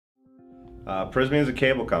Prysmian is a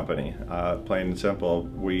cable company, plain and simple.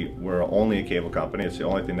 We're only a cable company. It's the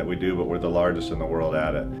only thing that we do, but we're the largest in the world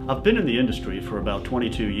at it. I've been in the industry for about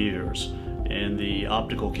 22 years in the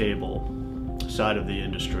optical cable side of the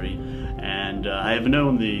industry, and I have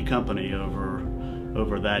known the company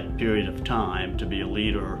over that period of time to be a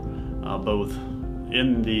leader both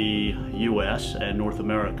in the US and North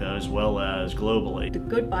America as well as globally. The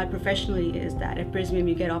good part professionally is that at Prysmian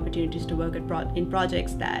you get opportunities to work in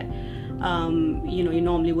projects that you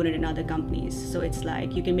normally wouldn't in other companies. So it's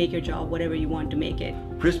like you can make your job whatever you want to make it.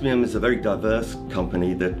 Prysmian is a very diverse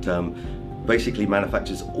company that basically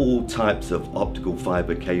manufactures all types of optical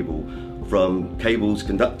fiber cable, from cables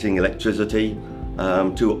conducting electricity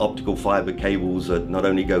to optical fiber cables that not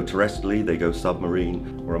only go terrestrially, they go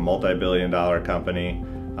submarine. We're a multi-billion-dollar company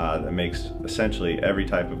that makes essentially every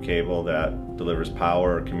type of cable that delivers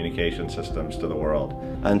power or communication systems to the world.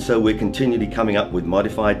 And so we're continually coming up with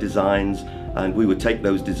modified designs, and we would take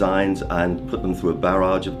those designs and put them through a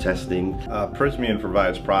barrage of testing. Prysmian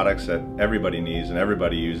provides products that everybody needs and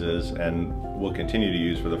everybody uses and will continue to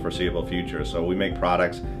use for the foreseeable future. So we make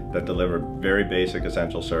products that deliver very basic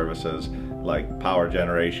essential services like power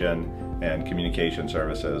generation and communication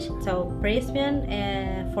services. So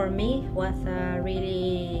Prysmian for me was a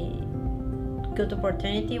really good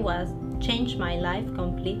opportunity, changed my life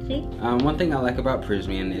completely. One thing I like about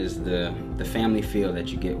Prysmian is the family feel that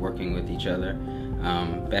you get working with each other.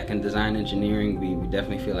 Back in design engineering, we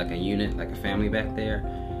definitely feel like a unit, like a family back there,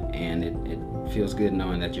 and it feels good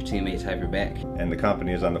knowing that your teammates have your back. And the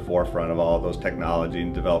company is on the forefront of all of those technology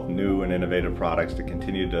and develop new and innovative products to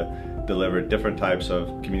continue to deliver different types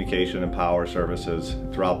of communication and power services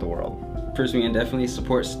throughout the world. Prysmian definitely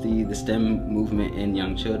supports the STEM movement in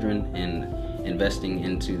young children and investing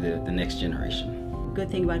into the next generation. Good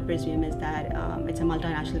thing about Prysmian is that it's a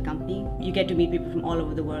multinational company. You get to meet people from all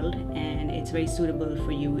over the world, and it's very suitable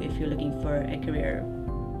for you if you're looking for a career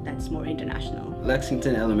that's more international.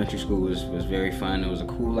 Lexington Elementary School was very fun. It was a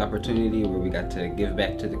cool opportunity where we got to give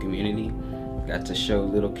back to the community, got to show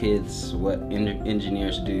little kids what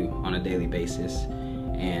engineers do on a daily basis,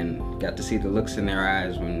 and got to see the looks in their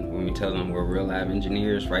eyes when we tell them we're real live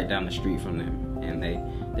engineers right down the street from them, and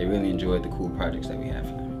they really enjoyed the cool projects that we have.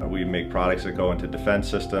 We make products that go into defense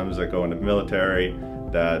systems, that go into military,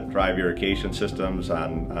 that drive irrigation systems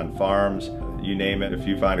on farms. You name it, if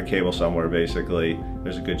you find a cable somewhere, basically,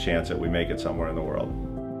 there's a good chance that we make it somewhere in the world.